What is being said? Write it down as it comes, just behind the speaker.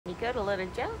go to load a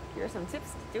gel, here are some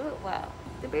tips to do it well.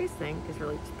 The base thing is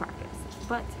really just practice,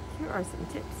 but here are some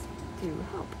tips to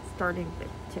help, starting with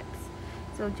tips.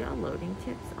 So gel loading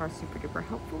tips are super duper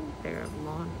helpful. They're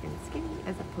long and skinny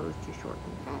as opposed to short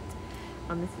and fat.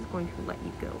 This is going to let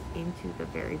you go into the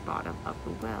very bottom of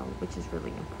the well, which is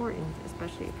really important,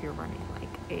 especially if you're running like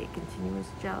a continuous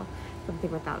gel,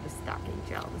 something without a stacking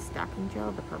gel. The stacking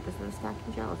gel, the purpose of the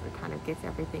stacking gel is it kind of gets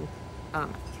everything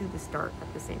to the start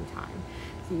at the same time.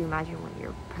 So you imagine when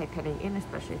you're pipetting in,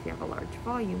 especially if you have a large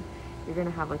volume, you're going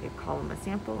to have like a column of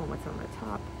sample, and what's on the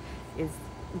top is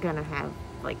going to have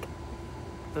like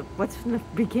what's in the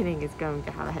beginning is going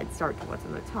to have a head start to what's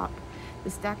on the top. The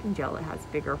stacking gel, it has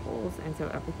bigger holes, and so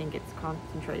everything gets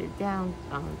concentrated down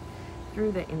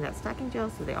in that stacking gel,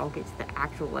 so they all get to the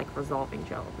actual like resolving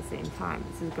gel at the same time.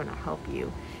 This is going to help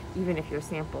you, even if your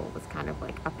sample was kind of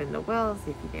like up in the wells,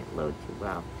 if you didn't load too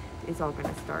well, it's all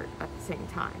going to start at the same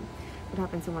time. What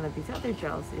happens in one of these other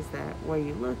gels is that where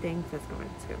you load things, it's going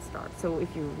to start. So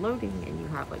if you're loading and you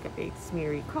have like a big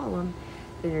smeary column,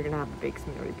 then you're going to have a big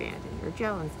smeary band in your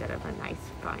gel instead of a nice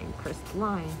fine crisp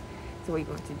line. So what you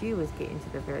want to do is get into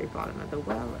the very bottom of the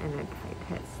well and then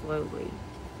pipette slowly.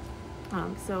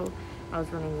 So I was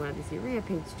running one of these urea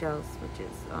page gels, which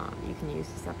is you can use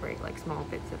to separate like small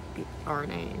bits of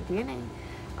RNA and DNA.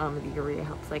 The urea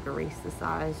helps like erase the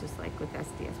size, just like with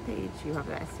SDS page, you have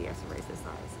the SDS erase the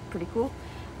size. Pretty cool.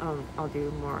 I'll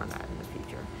do more on that in the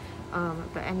future.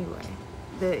 But anyway,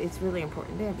 it's really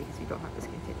important there because you don't have this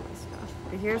continuous stuff.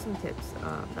 But here are some tips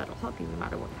that'll help you no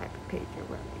matter what type of page you're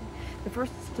running. The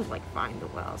first is to like find the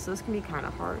well. So this can be kind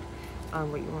of hard.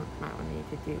 What you might need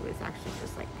to do is actually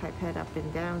just like pipette up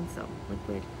and down some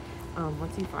liquid.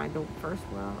 Once you find the first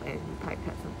well and you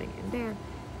pipette something in there,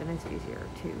 then it's easier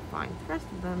to find the rest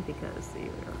of them because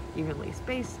you're evenly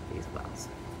spaced these wells.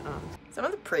 Some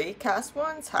of the precast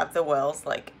ones have the wells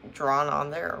like drawn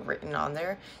on there or written on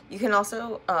there. You can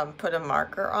also put a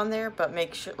marker on there, but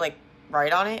make sure like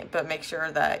write on it, but make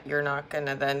sure that you're not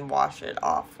gonna then wash it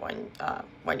off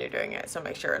when you're doing it. So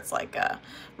make sure it's like a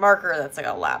marker that's like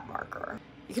a lab marker.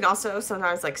 You can also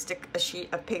sometimes like stick a sheet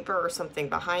of paper or something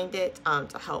behind it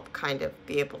to help kind of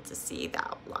be able to see the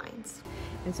outlines.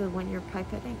 And so when you're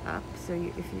pipetting up, so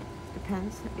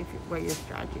depends what your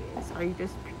strategy is. Are you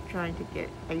trying to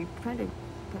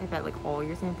pipette like all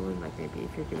your sampling? Like maybe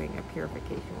if you're doing a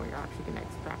purification where you're actually gonna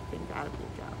extract things out of your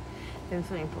gel, then it's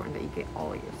really important that you get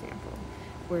all your sample.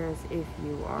 Whereas if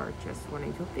you are just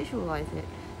wanting to visualize it,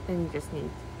 then you just need,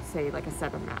 say, like a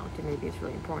set amount, and maybe it's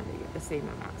really important that you get the same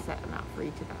set amount for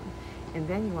each of them. And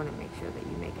then you want to make sure that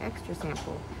you make extra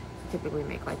sample. So typically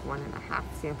make like 1.5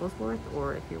 samples worth,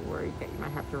 or if you're worried that you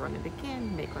might have to run it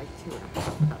again, make like 2.5,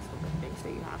 that sort of thing, so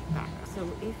you have backup. So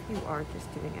if you are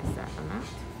just doing a set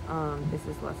amount, this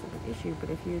is less of an issue, but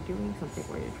if you're doing something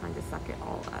where you're trying to suck it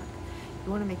all up,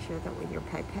 you want to make sure that when your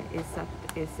pipette is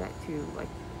set to like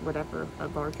whatever a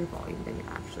larger volume than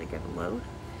you're actually going to load.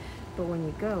 But when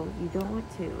you go, you don't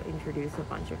want to introduce a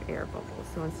bunch of air bubbles.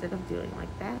 So instead of doing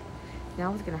like that, now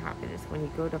what's going to happen is when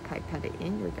you go to pipette it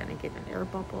in, you're going to get an air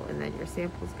bubble, and then your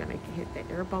sample is going to hit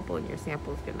the air bubble, and your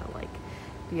sample is going to like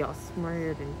be all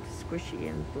smeared and squishy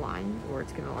and blind, or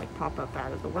it's going to like pop up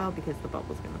out of the well because the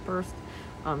bubble is going to burst,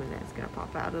 and then it's going to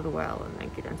pop out of the well and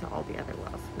then get into all the other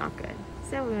wells. Not good.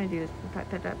 So what we're going to do is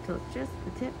pipette up till it's just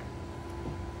the tip,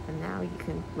 and now you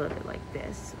can load it like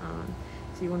this.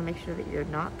 So you want to make sure that you're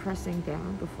not pressing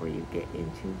down before you get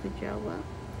into the gel well.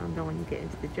 Then when you get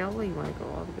into the gel well, you want to go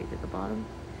all the way to the bottom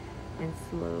and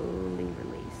slowly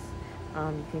release.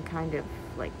 You can kind of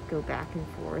like go back and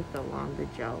forth along the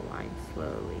gel line,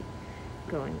 slowly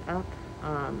going up,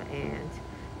 and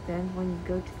then when you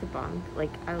go to the bottom,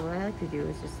 like what I like to do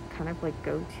is just kind of like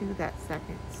go to that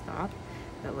second stop,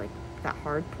 that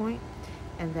hard point,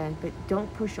 and then but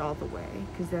don't push all the way,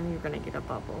 because then you're going to get a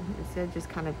bubble. Instead, just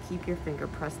kind of keep your finger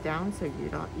pressed down, so you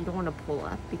don't want to pull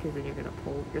up, because then you're going to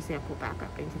pull your sample back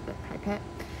up into the pipette,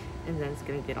 and then it's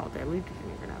going to get all diluted, and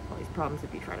you're going to have all these problems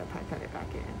if you try to pipette it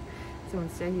back in. So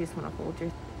instead, you just want to hold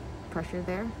your pressure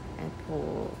there and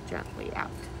pull gently out.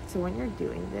 So when you're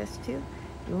doing this too,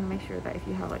 you want to make sure that if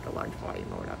you have like a large volume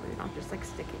or whatever, you're not just like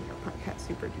sticking your pipette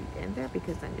super deep in there,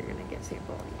 because then you're going to get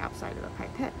sample on the outside of the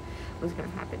pipette. What's going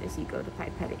to happen is you go to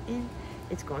pipette it in,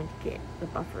 it's going to get, the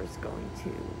buffer is going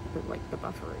to, the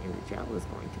buffer in the gel is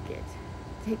going to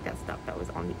take that stuff that was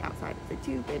on the outside of the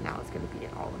tube, and now it's going to be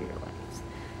in all of your leaves,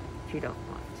 which you don't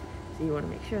want. So you want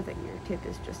to make sure that your tip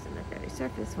is just in the very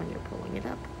surface when you're pulling it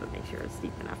up, but make sure it's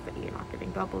deep enough that you're not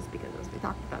getting bubbles, because as we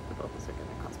talked about, the bubbles are going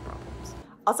to cause problems.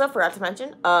 Also, forgot to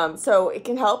mention, so it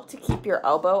can help to keep your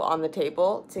elbow on the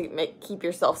table to keep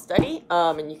yourself steady,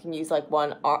 and you can use like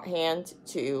one hand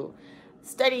to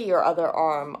steady your other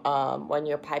arm when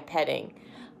you're pipetting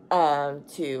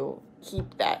to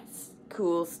keep that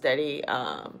cool, steady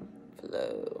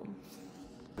flow.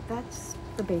 That's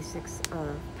the basics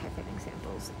of pipetting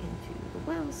samples into the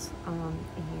wells,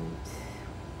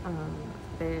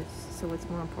 so what's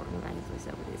more important, as I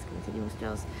said, with these continuous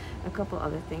gels, a couple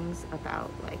other things about,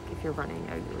 like, if you're running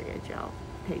a urea gel,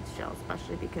 page gel,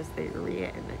 especially because the urea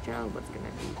in the gel, what's going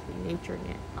to be denaturing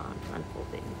it,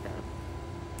 unfolding the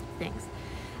things.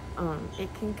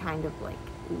 It can kind of like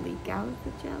leak out of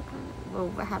the gel, kind of. Well,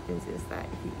 what happens is that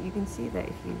if you can see that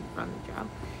if you run the gel,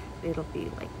 it'll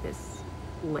be like this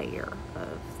layer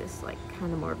of this like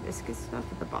kind of more viscous stuff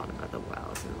at the bottom of the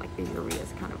wells, and like the urea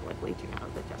is kind of like leaching out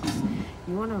of the gels.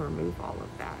 You want to remove all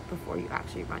of that before you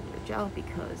actually run your gel,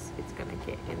 because it's going to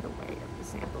get in the way of the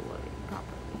sample loading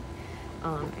properly.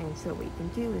 And so what you can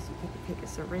do is you can take a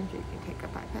syringe, or you can take a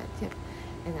pipette tip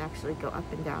and actually go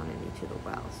up and down in each of the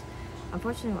wells.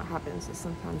 Unfortunately, what happens is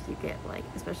sometimes you get, like,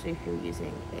 especially if you're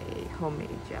using a homemade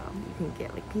gel, you can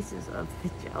get like pieces of the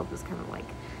gel just kind of like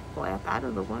fly up out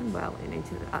of the one well and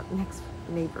into the next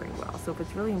neighboring well. So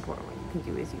what's really important, what you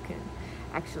can do is you can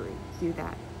actually do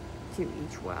that to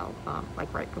each well,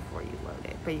 like right before you load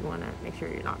it. But you want to make sure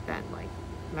you're not then like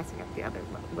messing up the other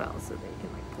wells, so that you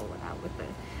can like pull it out with the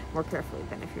more carefully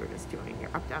than if you were just doing your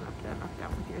up down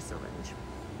with your syringe,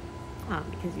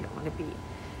 because you don't want to be,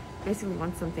 basically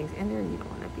once something's in there, you don't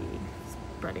want to be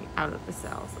spreading out of the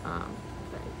cells.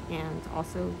 And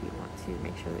also you want to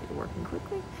make sure that you're working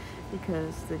quickly,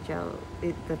 because the gel,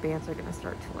 the bands are going to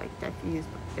start to like diffuse,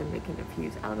 and they can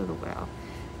diffuse out of the well.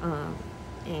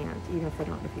 And even if they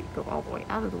don't go all the way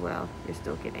out of the well, you're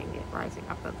still getting it rising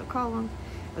up of the column,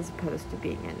 as opposed to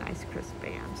being a nice crisp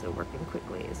band. So working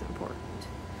quickly is important.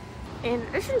 In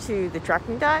addition to the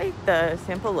tracking die, the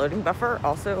sample loading buffer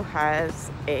also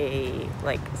has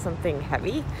something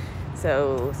heavy.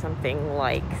 So something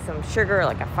like some sugar,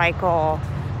 like a phycol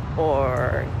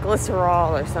or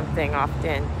glycerol or something,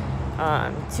 often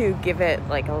to give it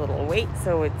like a little weight,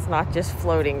 so it's not just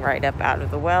floating right up out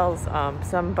of the wells. Some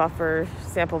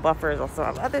sample buffers also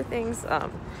have other things,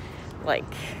 like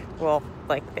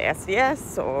the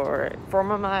SDS or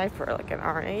formamide for like an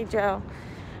RNA gel.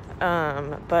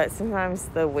 But sometimes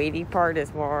the weighty part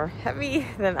is more heavy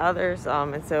than others,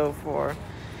 and so for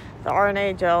the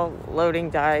RNA gel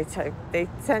loading dye type, they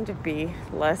tend to be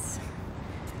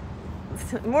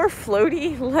more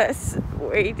floaty, less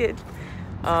weighted,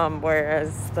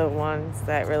 whereas the ones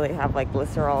that really have like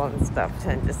glycerol and stuff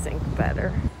tend to sink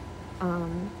better.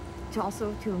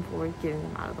 To avoid getting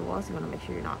them out of the wells, you want to make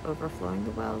sure you're not overflowing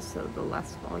the wells, so the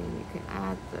less volume you can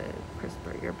add, the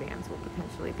crisper your bands will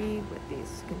potentially be with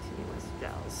these continuous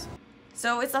gels.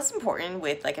 So it's less important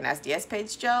with like an SDS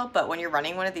page gel, but when you're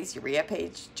running one of these urea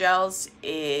page gels,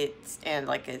 it's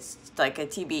like a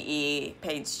TBE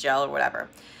page gel or whatever,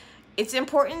 it's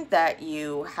important that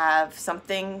you have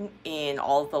something in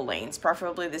all the lanes,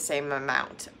 preferably the same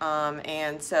amount.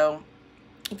 And so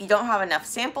if you don't have enough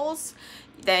samples,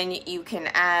 then you can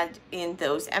add in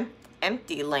those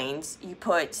empty lanes, you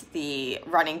put the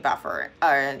running buffer,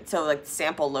 so like the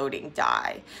sample loading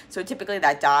dye. So typically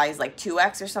that dye is like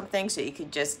 2x or something, so you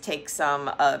could just take some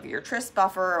of your tris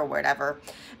buffer or whatever,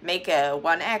 make a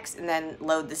 1x, and then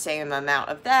load the same amount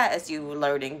of that as you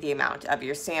loading the amount of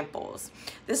your samples.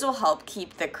 This will help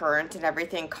keep the current and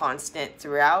everything constant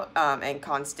throughout, and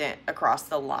constant across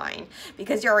the line,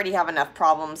 because you already have enough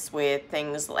problems with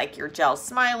things like your gel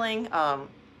smiling.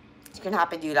 It can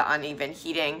happen due to uneven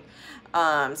heating.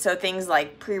 So things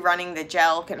like pre-running the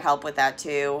gel can help with that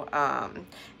too,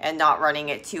 and not running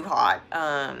it too hot.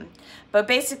 But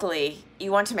basically,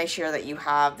 you want to make sure that you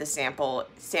have the sample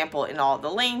in all the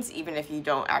lanes, even if you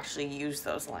don't actually use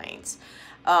those lanes,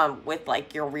 with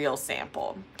like your real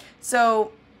sample.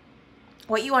 So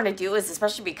what you want to do is,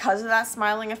 especially because of that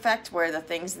smiling effect, where the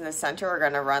things in the center are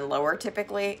going to run lower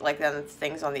typically, like than the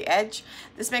things on the edge,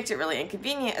 this makes it really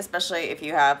inconvenient, especially if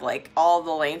you have like all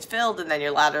the lanes filled and then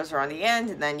your ladders are on the end,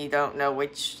 and then you don't know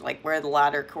where the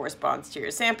ladder corresponds to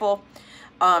your sample.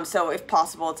 So if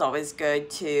possible, it's always good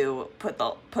to put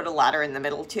a ladder in the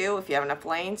middle too, if you have enough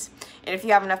lanes. And if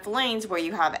you have enough lanes where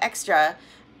you have extra,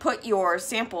 put your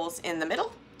samples in the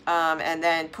middle. And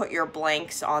then put your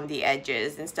blanks on the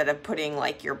edges, instead of putting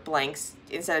like your blanks,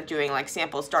 instead of doing like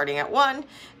samples starting at 1,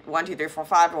 2, 3, 4,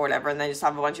 5 or whatever, and then just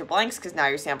have a bunch of blanks, because now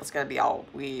your sample's going to be all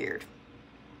weird.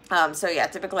 So yeah,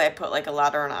 typically I put like a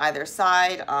ladder on either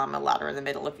side, a ladder in the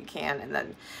middle if you can, and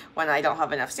then when I don't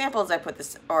have enough samples, I put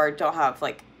this, or don't have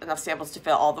like enough samples to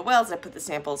fill all the wells, I put the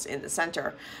samples in the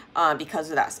center because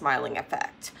of that smiling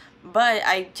effect. But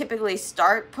I typically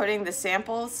start putting the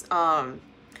samples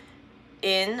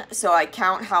in, so I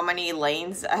count how many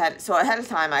lanes ahead. So ahead of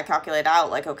time, I calculate out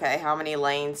like, okay, how many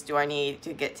lanes do I need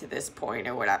to get to this point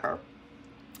or whatever.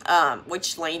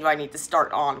 Which lane do I need to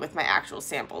start on with my actual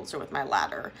samples or with my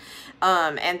ladder.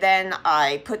 And then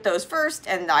I put those first,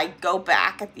 and I go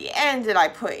back at the end and I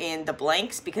put in the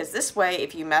blanks, because this way,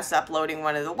 if you mess up loading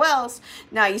one of the wells,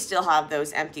 now you still have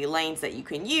those empty lanes that you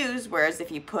can use, whereas if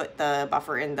you put the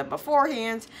buffer in them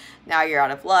beforehand, now you're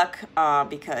out of luck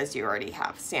because you already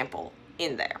have sample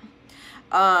in there.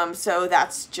 So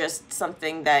that's just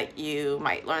something that you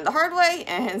might learn the hard way,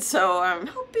 and so I'm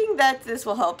hoping that this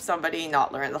will help somebody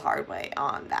not learn the hard way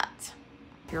on that.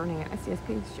 If you're running an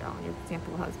SDS-based gel and your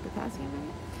sample has potassium in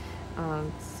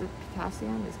it, so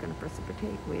potassium is going to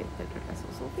precipitate with the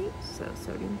didecyl sulfate, so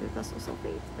sodium didecyl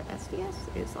sulfate, the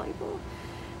SDS, is soluble.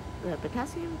 The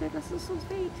potassium didecyl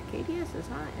sulfate, KDS, is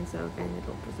not, and so then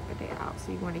it'll precipitate out.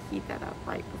 So you want to heat that up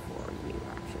right before you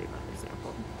actually run your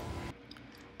sample.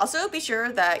 Also, be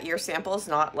sure that your sample is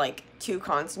not like too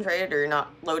concentrated, or you're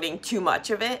not loading too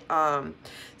much of it.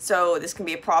 So this can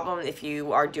be a problem if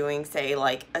you are doing, say,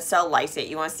 like a cell lysate.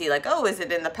 You want to see like, oh, is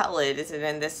it in the pellet? Is it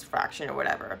in this fraction or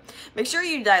whatever? Make sure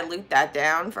you dilute that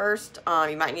down first.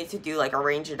 You might need to do like a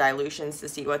range of dilutions to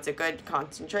see what's a good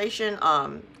concentration.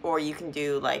 Or you can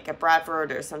do like a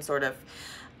Bradford or some sort of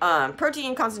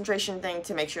protein concentration thing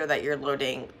to make sure that you're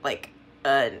loading like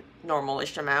a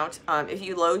normal-ish amount. If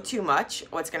you load too much,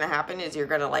 what's going to happen is you're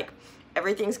going to like,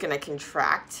 everything's going to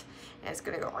contract, and it's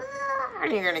going to go,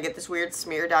 and you're going to get this weird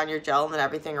smear down your gel, and then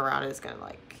everything around it is going to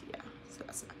like, yeah, so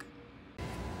that's not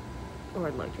good.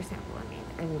 Or load your sample, I mean,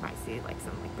 and you might see like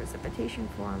some like precipitation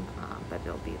form, but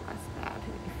it'll be less bad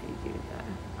if you do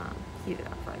the heat it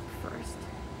up right first.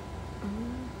 I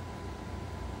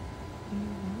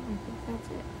think that's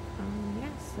it. Yeah,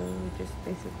 so just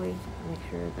basically make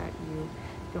sure that you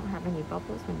don't have any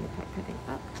bubbles when you're pipetting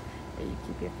up, that you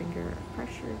keep your finger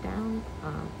pressure down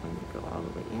when you go all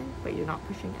the way in, but you're not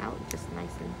pushing out, just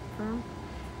nice and firm.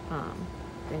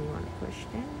 Then you want to push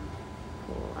down,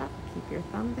 pull up, keep your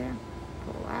thumb there,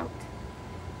 pull out,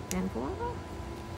 and voila.